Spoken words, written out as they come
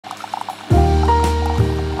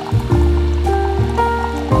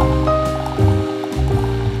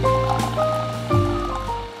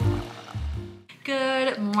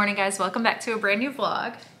morning, guys. Welcome back to a brand new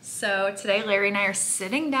vlog. So today Larry and I are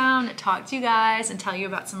sitting down to talk to you guys and tell you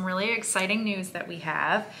about some really exciting news that we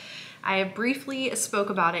have. I briefly spoke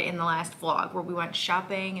about it in the last vlog where we went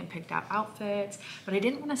shopping and picked out outfits, but I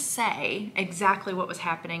didn't want to say exactly what was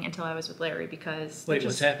happening until I was with Larry because... Wait,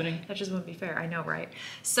 what's happening? That just wouldn't be fair. I know, right?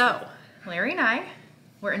 So Larry and I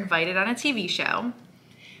were invited on a TV show.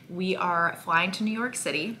 We are flying to New York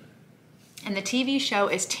City. And the TV show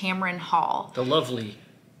is Tamron Hall. The lovely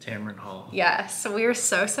Tamron Hall. Yes, so we are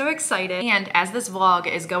so excited. And as this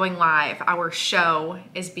vlog is going live, our show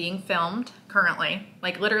is being filmed currently.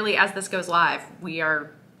 Like literally as this goes live, we are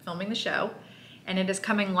filming the show. And it is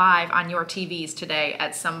coming live on your TVs today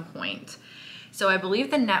at some point. So I believe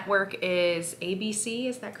the network is ABC,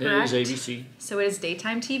 is that correct? It is ABC. So it is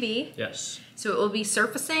daytime TV. Yes. So it will be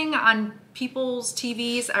surfacing on people's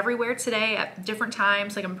TVs everywhere today at different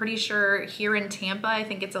times. Like I'm pretty sure here in Tampa, I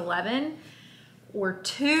think it's 11 or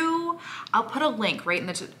 2. I'll put a link right in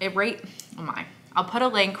the, I'll put a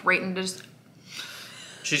link right in the,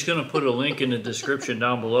 She's gonna put a link in the description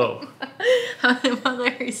down below. what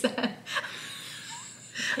Larry said.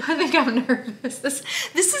 I think I'm nervous. This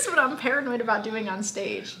is what I'm paranoid about doing on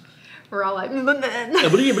stage. We're all like,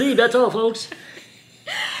 believe, that's all, folks.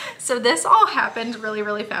 So this all happened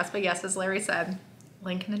really fast, but yes, as Larry said,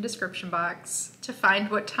 link in the description box to find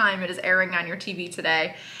what time it is airing on your TV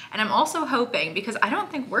today. And I'm also hoping, because I don't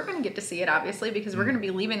think we're gonna get to see it, obviously, because we're gonna be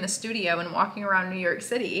leaving the studio and walking around New York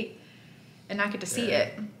City and not get to see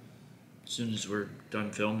it. As soon as we're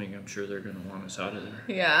done filming, I'm sure they're gonna want us out of there.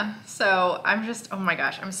 Yeah, so I'm just, oh my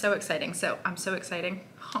gosh, I'm so exciting. I'm so exciting.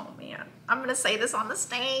 Oh man, I'm gonna say this on the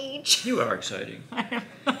stage. You are exciting.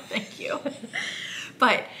 Thank you.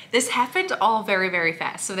 But this happened all very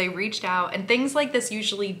fast. So they reached out, and things like this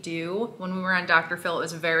usually do. When we were on Dr. Phil, it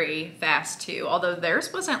was very fast too. Although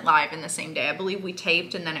theirs wasn't live in the same day. I believe we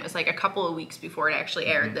taped and then it was like a couple of weeks before it actually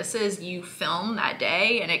aired. This is you film that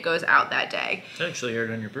day and it goes out that day. It actually aired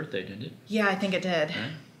on your birthday, didn't it? Yeah, I think it did.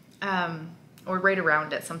 Yeah. Or right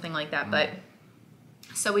around it, something like that. But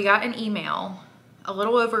so we got an email a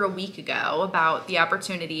little over a week ago about the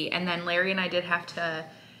opportunity, and then Larry and I did have to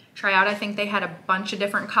try out. I think they had a bunch of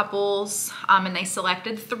different couples, and they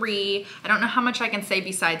selected 3. I don't know how much I can say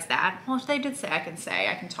besides that. Well, if they did say I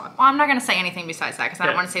can talk. Well, I'm not going to say anything besides that because I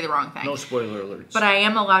don't want to say the wrong thing. No spoiler alerts. But I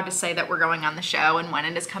am allowed to say that we're going on the show and when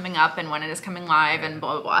it is coming up and when it is coming live and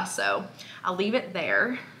blah, blah, blah. So I'll leave it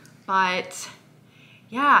there. But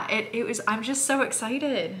yeah, it was, I'm just so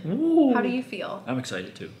excited. Ooh. How do you feel? I'm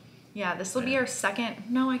excited too. Yeah, this will be our second,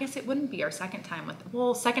 no, I guess it wouldn't be our second time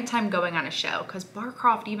second time going on a show, because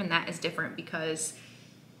Barcroft, even that is different because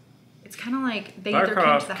it's kind of like they either came to the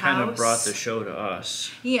house. Barcroft kind of brought the show to us.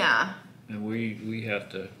 Yeah. And we have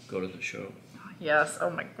to go to the show. Yes, oh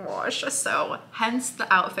my gosh. So hence the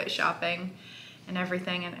outfit shopping and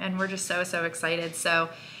everything, and we're just so excited. So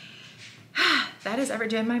that is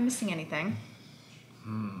am I missing anything?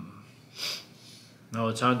 No,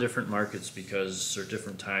 it's on different markets or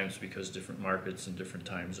different times because different markets and different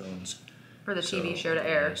time zones. For the TV show to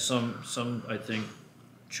air. Some I think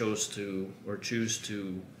choose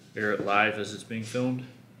to air it live as it's being filmed,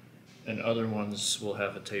 and other ones will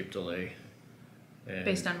have a tape delay.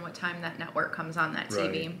 Based on what time that network comes on that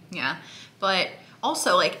TV. Right. Yeah. But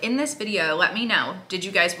also, like in this video, let me know, did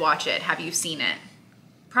you guys watch it? Have you seen it?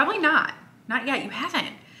 Probably not. Not yet. You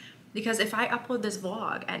haven't. Because if I upload this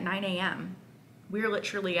vlog at 9 a.m., we're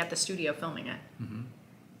literally at the studio filming it.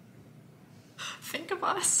 Think of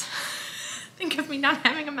us. Think of me not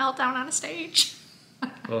having a meltdown on a stage.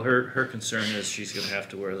 Well, her concern is she's going to have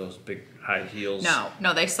to wear those big high heels.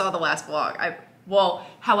 No, they saw the last vlog.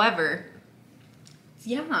 However,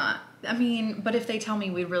 yeah. I mean, but if they tell me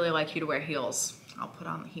we'd really like you to wear heels, I'll put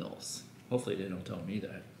on the heels. Hopefully they don't tell me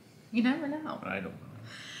that. You never know. I don't know.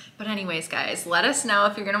 But anyways, guys, let us know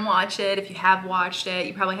if you're going to watch it, if you have watched it.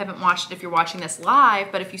 You probably haven't watched it if you're watching this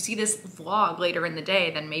live, but if you see this vlog later in the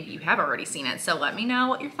day, then maybe you have already seen it. So let me know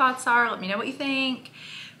what your thoughts are. Let me know what you think.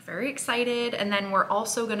 Very excited. And then we're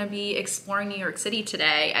also going to be exploring New York City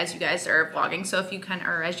today as you guys are vlogging. So if you can,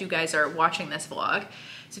 or as you guys are watching this vlog.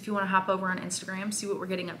 So if you want to hop over on Instagram, see what we're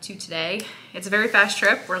getting up to today. It's a very fast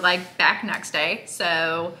trip. We're like back next day.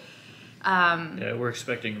 So... yeah, we're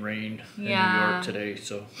expecting rain in New York today,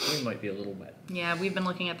 so we might be a little wet. Yeah, we've been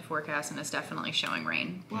looking at the forecast and it's definitely showing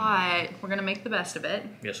rain, but we're going to make the best of it.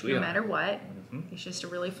 Yes, we are. No matter what. It's just a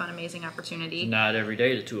really fun, amazing opportunity. Not every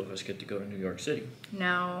day the two of us get to go to New York City.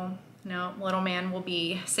 No, little man will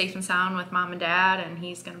be safe and sound with mom and dad, and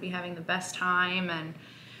he's going to be having the best time, and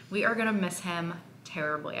we are going to miss him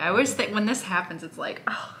terribly. I always think when this happens, it's like,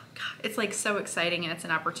 oh God, it's like so exciting and it's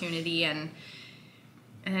an opportunity, and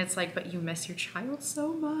And it's like, but you miss your child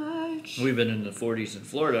so much. We've been in the 40s in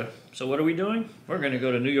Florida. So what are we doing? We're going to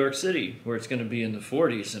go to New York City, where it's going to be in the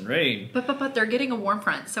 40s and rain. But they're getting a warm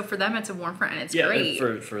front. So for them, it's a warm front, and it's great.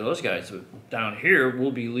 Yeah, for those guys. Down here,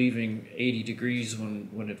 we'll be leaving 80 degrees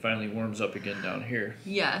when it finally warms up again down here.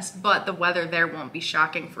 Yes, but the weather there won't be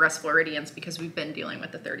shocking for us Floridians because we've been dealing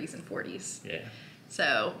with the 30s and 40s. Yeah.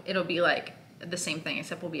 So it'll be like the same thing,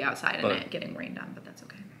 except we'll be outside in it getting rained on, but that's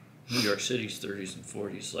okay. New York City's 30s and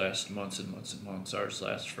 40s last months and months and months. Ours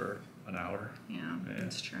lasts for an hour. Yeah,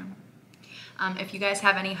 that's true. If you guys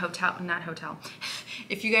have any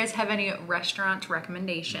if you guys have any restaurant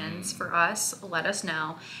recommendations for us, let us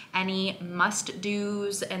know. Any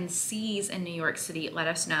must-dos and sees in New York City, let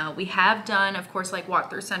us know. We have done, of course, like walk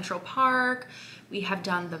through Central Park. We have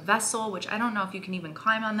done the Vessel, which I don't know if you can even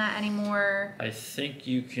climb on that anymore. I think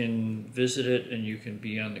you can visit it and you can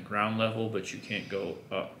be on the ground level, but you can't go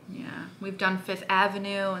up. Yeah, we've done Fifth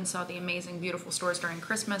Avenue and saw the amazing, beautiful stores during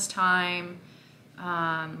Christmas time.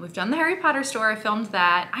 We've done the Harry Potter store. I filmed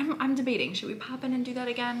that. I'm debating. Should we pop in and do that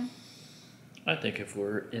again? I think if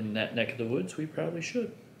we're in that neck of the woods, we probably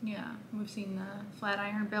should. Yeah, we've seen the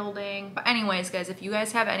Flatiron Building. But anyways, guys, if you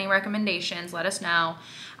guys have any recommendations, let us know.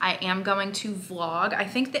 I am going to vlog. I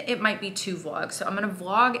think that it might be 2 vlogs. So I'm going to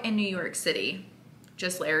vlog in New York City.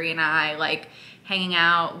 Just Larry and I, like, hanging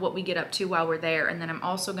out, what we get up to while we're there. And then I'm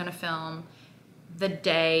also going to film the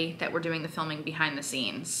day that we're doing the filming behind the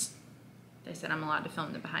scenes. They said I'm allowed to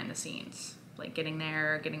film the behind the scenes. Like getting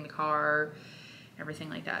there, getting the car, everything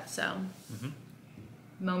like that. So...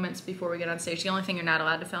 moments before we get on stage. The only thing you're not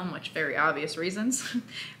allowed to film, which very obvious reasons,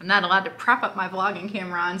 I'm not allowed to prop up my vlogging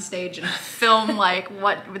camera on stage and film like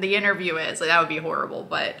what the interview is. Like, that would be horrible,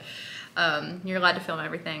 but you're allowed to film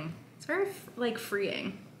everything. It's very like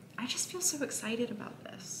freeing. I just feel so excited about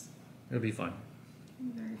this. It'll be fun.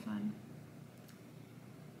 Very fun.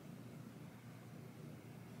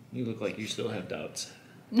 You look like you still have doubts.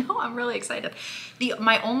 No, I'm really excited.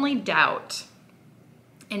 My only doubt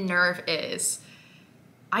and nerve is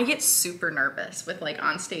I get super nervous with like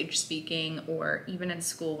on stage speaking, or even in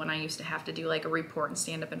school when I used to have to do like a report and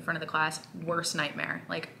stand up in front of the class. Worst nightmare.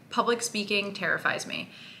 Like public speaking terrifies me.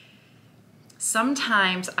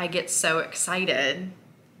 Sometimes I get so excited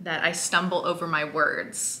that I stumble over my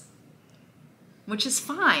words, which is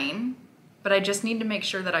fine, but I just need to make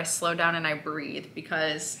sure that I slow down and I breathe,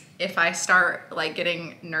 because if I start like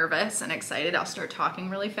getting nervous and excited, I'll start talking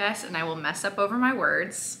really fast and I will mess up over my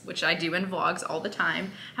words, which I do in vlogs all the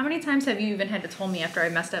time. How many times have you even had to tell me after I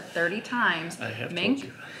messed up 30 times? I have Mink,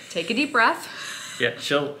 told you. Take a deep breath. Yeah,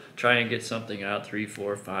 she'll try and get something out 3,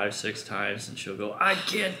 4, 5, 6 times and she'll go, I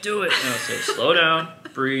can't do it. And I'll say, slow down,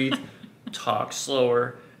 breathe, talk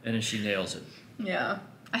slower, and then she nails it. Yeah.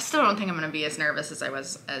 I still don't think I'm going to be as nervous as I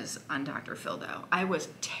was on Dr. Phil, though. I was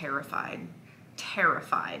terrified.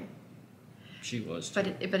 Terrified. She was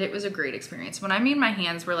too. But it was a great experience. When I mean my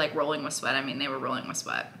hands were like rolling with sweat, I mean they were rolling with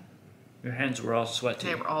sweat. Your hands were all sweaty.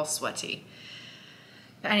 They were all sweaty.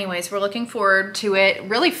 But anyways, we're looking forward to it.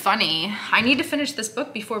 Really funny. I need to finish this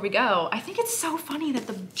book before we go. I think it's so funny that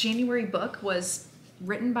the January book was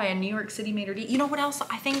written by a New York City maitre d'. You know what else?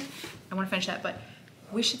 I think I want to finish that, but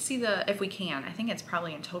we should see if we can. I think it's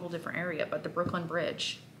probably in a total different area, but the Brooklyn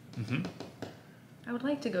Bridge. Mm-hmm. I would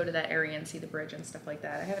like to go to that area and see the bridge and stuff like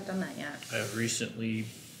that. I haven't done that yet. I recently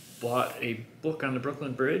bought a book on the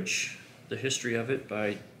Brooklyn Bridge, the history of it,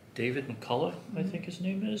 by David McCullough, I think his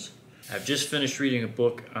name is. I've just finished reading a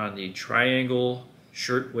book on the Triangle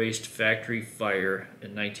Shirtwaist Factory fire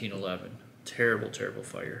in 1911. Terrible, terrible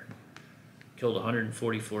fire. Killed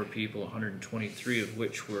 144 people, 123 of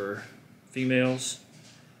which were females.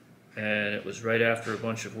 And it was right after a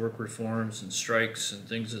bunch of work reforms and strikes and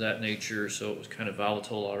things of that nature, so it was kind of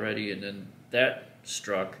volatile already, and then that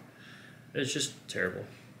struck. It's just terrible.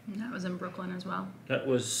 And that was in Brooklyn as well. That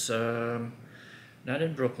was not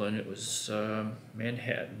in Brooklyn, it was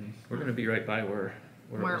Manhattan. We're going to be right by where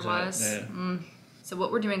it was. At. Yeah. So what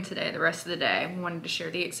we're doing today, the rest of the day, we wanted to share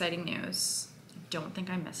the exciting news. I don't think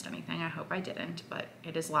I missed anything. I hope I didn't, but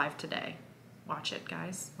it is live today. Watch it,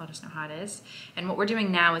 guys. Let us know how it is. And what we're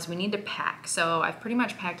doing now is we need to pack. So I've pretty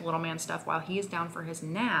much packed little man stuff while he is down for his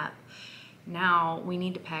nap. Now we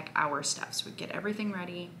need to pack our stuff. So we get everything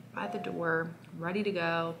ready by the door, ready to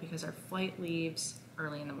go, because our flight leaves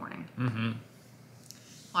early in the morning. Mm-hmm.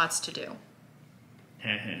 Lots to do.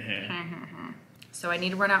 So I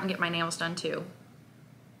need to run out and get my nails done too.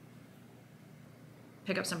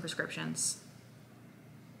 Pick up some prescriptions.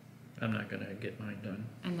 I'm not going to get mine done.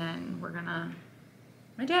 And then we're going to...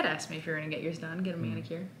 My dad asked me if you're going to get yours done, get a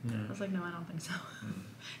manicure. No. I was like, no, I don't think so.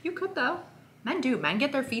 You could, though. Men do. Men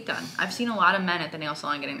get their feet done. I've seen a lot of men at the nail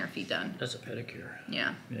salon getting their feet done. That's a pedicure.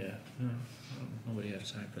 Yeah. Yeah. No, nobody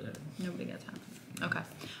has time for that. Nobody gets time. Okay.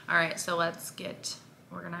 All right. So let's get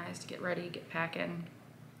organized, get ready, get packing.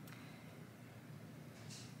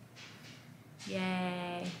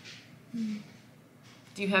 Yay.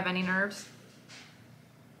 Do you have any nerves?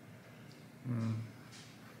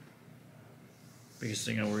 Biggest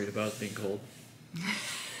thing I'm worried about is being cold.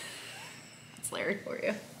 It's Larry for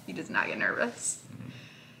you. He does not get nervous.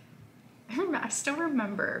 I still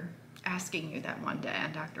remember asking you that one day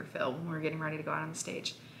on Dr. Phil when we were getting ready to go out on the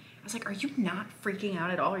stage. I was like, are you not freaking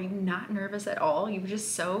out at all? Are you not nervous at all? You were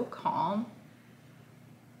just so calm.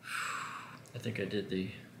 I think I did the...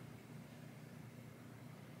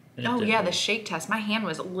 Oh yeah, the shake test. My hand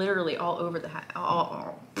was literally all over the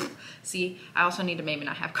See, I also need to maybe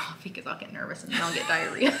not have coffee because I'll get nervous and then I'll get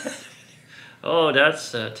diarrhea. Oh,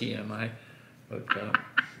 that's TMI. But,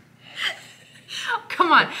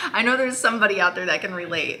 Come on. I know there's somebody out there that can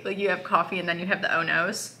relate. Like you have coffee and then you have the oh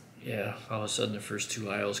no's. yeah, all of a sudden the first 2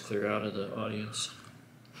 aisles clear out of the audience.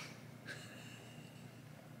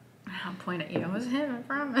 I'll point at you. It was him, I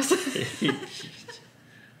promise.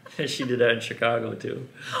 She did that in Chicago too.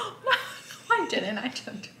 No, I didn't. I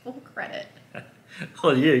took full credit.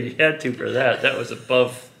 Well, yeah, you had to for that. That was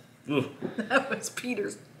above. Ooh. That was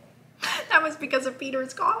Peter's. That was because of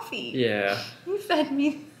Peter's coffee. Yeah. He fed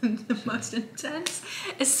me the most intense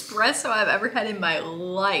espresso I've ever had in my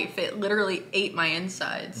life. It literally ate my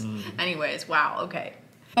insides. Anyways, wow, okay.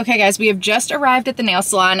 Okay guys, we have just arrived at the nail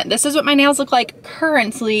salon. This is what my nails look like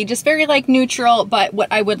currently, just very like neutral, but what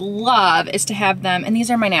I would love is to have them, and these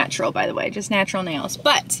are my natural, by the way, just natural nails.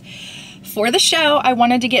 But for the show, I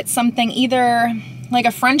wanted to get something either like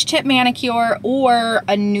a French tip manicure or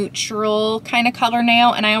a neutral kind of color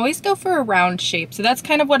nail, and I always go for a round shape. So that's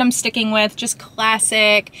kind of what I'm sticking with, just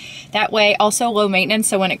classic. That way, also low maintenance,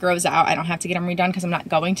 so when it grows out, I don't have to get them redone because I'm not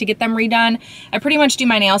going to get them redone. I pretty much do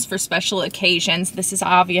my nails for special occasions. This is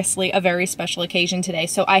obviously a very special occasion today,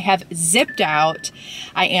 so I have zipped out.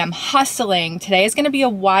 I am hustling. Today is gonna be a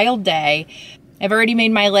wild day. I've already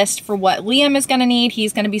made my list for what Liam is gonna need.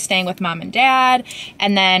 He's gonna be staying with mom and dad.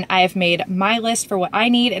 And then I have made my list for what I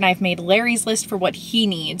need, and I've made Larry's list for what he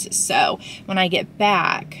needs. So when I get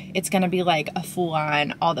back, it's gonna be like a full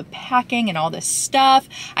on all the packing and all this stuff.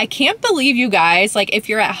 I can't believe you guys, like if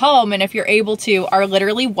you're at home and if you're able to, are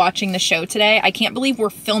literally watching the show today. I can't believe we're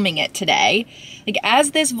filming it today. Like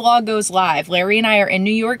as this vlog goes live, Larry and I are in New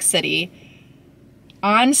York City,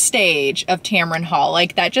 on stage of Tamron Hall.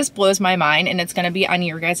 Like that just blows my mind, and it's gonna be on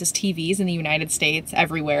your guys' TVs in the United States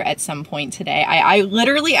everywhere at some point today. I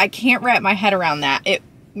literally, I can't wrap my head around that. It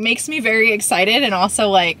makes me very excited, and also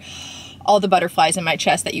like all the butterflies in my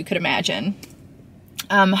chest that you could imagine.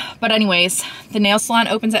 But anyways, the nail salon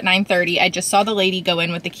opens at 9:30. I just saw the lady go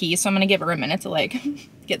in with the keys, so I'm gonna give her a minute to like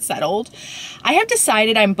get settled. I have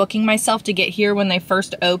decided I'm booking myself to get here when they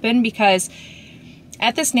first open, because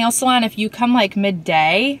at this nail salon, if you come like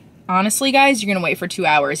midday, honestly guys, you're gonna wait for 2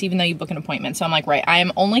 hours even though you book an appointment. So I'm like, right, I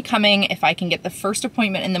am only coming if I can get the first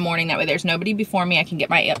appointment in the morning. That way there's nobody before me. I can get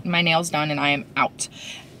my nails done and I am out.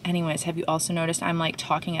 Anyways, have you also noticed I'm like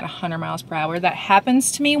talking at 100 miles per hour? That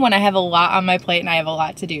happens to me when I have a lot on my plate and I have a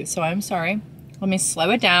lot to do. So I'm sorry. Let me slow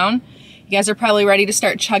it down. You guys are probably ready to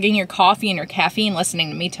start chugging your coffee and your caffeine listening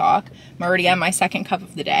to me talk. I'm already on my second cup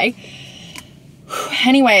of the day.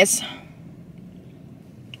 Anyways,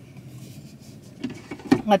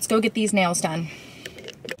 let's go get these nails done.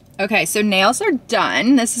 Okay, so nails are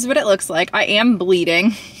done. This is what it looks like. I am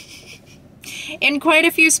bleeding in quite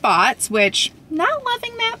a few spots, which not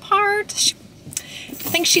loving that part. I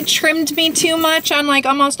think she trimmed me too much on like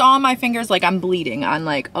almost all of my fingers. Like I'm bleeding on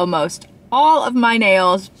like almost all of my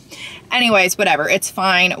nails. Anyways, whatever, it's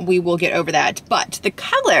fine. We will get over that. But the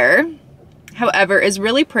color, however, is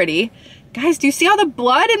really pretty. Guys, do you see all the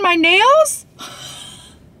blood in my nails?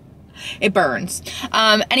 It burns.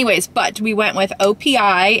 Anyways, but we went with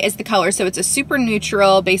OPI is the color. So it's a super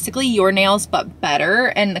neutral, basically your nails, but better.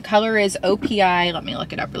 And the color is OPI. Let me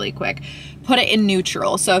look it up really quick. Put it in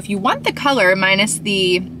neutral. So if you want the color minus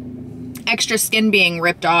the extra skin being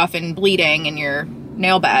ripped off and bleeding in your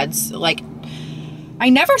nail beds, like I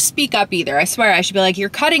never speak up either. I swear I should be like, you're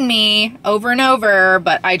cutting me over and over,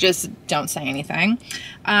 but I just don't say anything.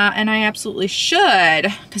 And I absolutely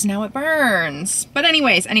should, because now it burns. But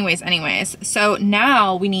anyways, so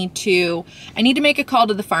now I need to make a call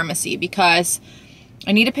to the pharmacy because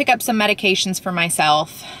I need to pick up some medications for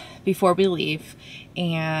myself before we leave.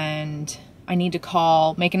 And I need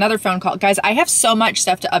to make another phone call. Guys, I have so much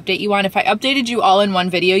stuff to update you on. If I updated you all in one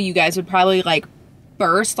video, you guys would probably like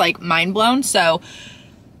burst, like mind blown. So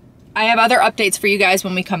I have other updates for you guys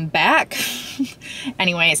when we come back.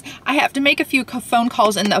 Anyways, I have to make a few phone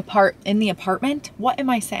calls in the apartment. What am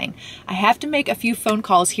I saying? I have to make a few phone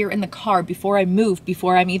calls here in the car before I move,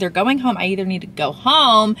 before I'm either going home. I either need to go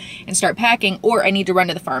home and start packing, or I need to run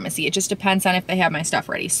to the pharmacy. It just depends on if they have my stuff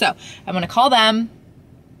ready. So I'm gonna call them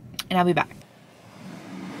and I'll be back.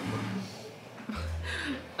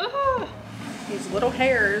 These little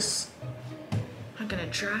hairs are gonna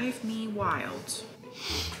drive me wild.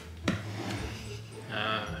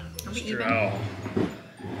 Mr. Owl.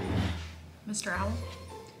 Mr. Owl?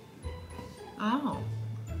 Oh,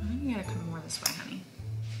 I think you gotta come more this way, honey.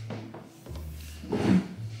 Maybe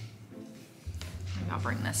I'll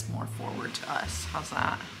bring this more forward to us. How's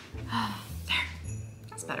that? There,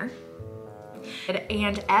 that's better.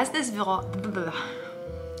 And as this vlog,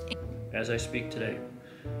 As I speak today,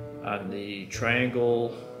 on the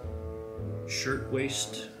triangle shirt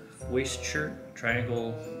waist shirt,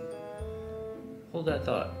 triangle, hold that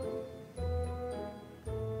thought.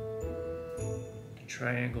 The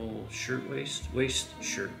triangle shirt waist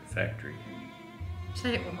shirt factory.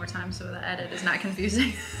 say it one more time so the edit is not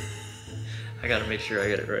confusing. I gotta make sure I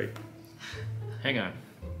get it right. Hang on,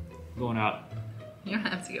 I'm going out. You don't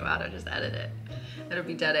have to go out, I'll just edit it. It'll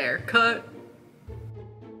be dead air. Cut.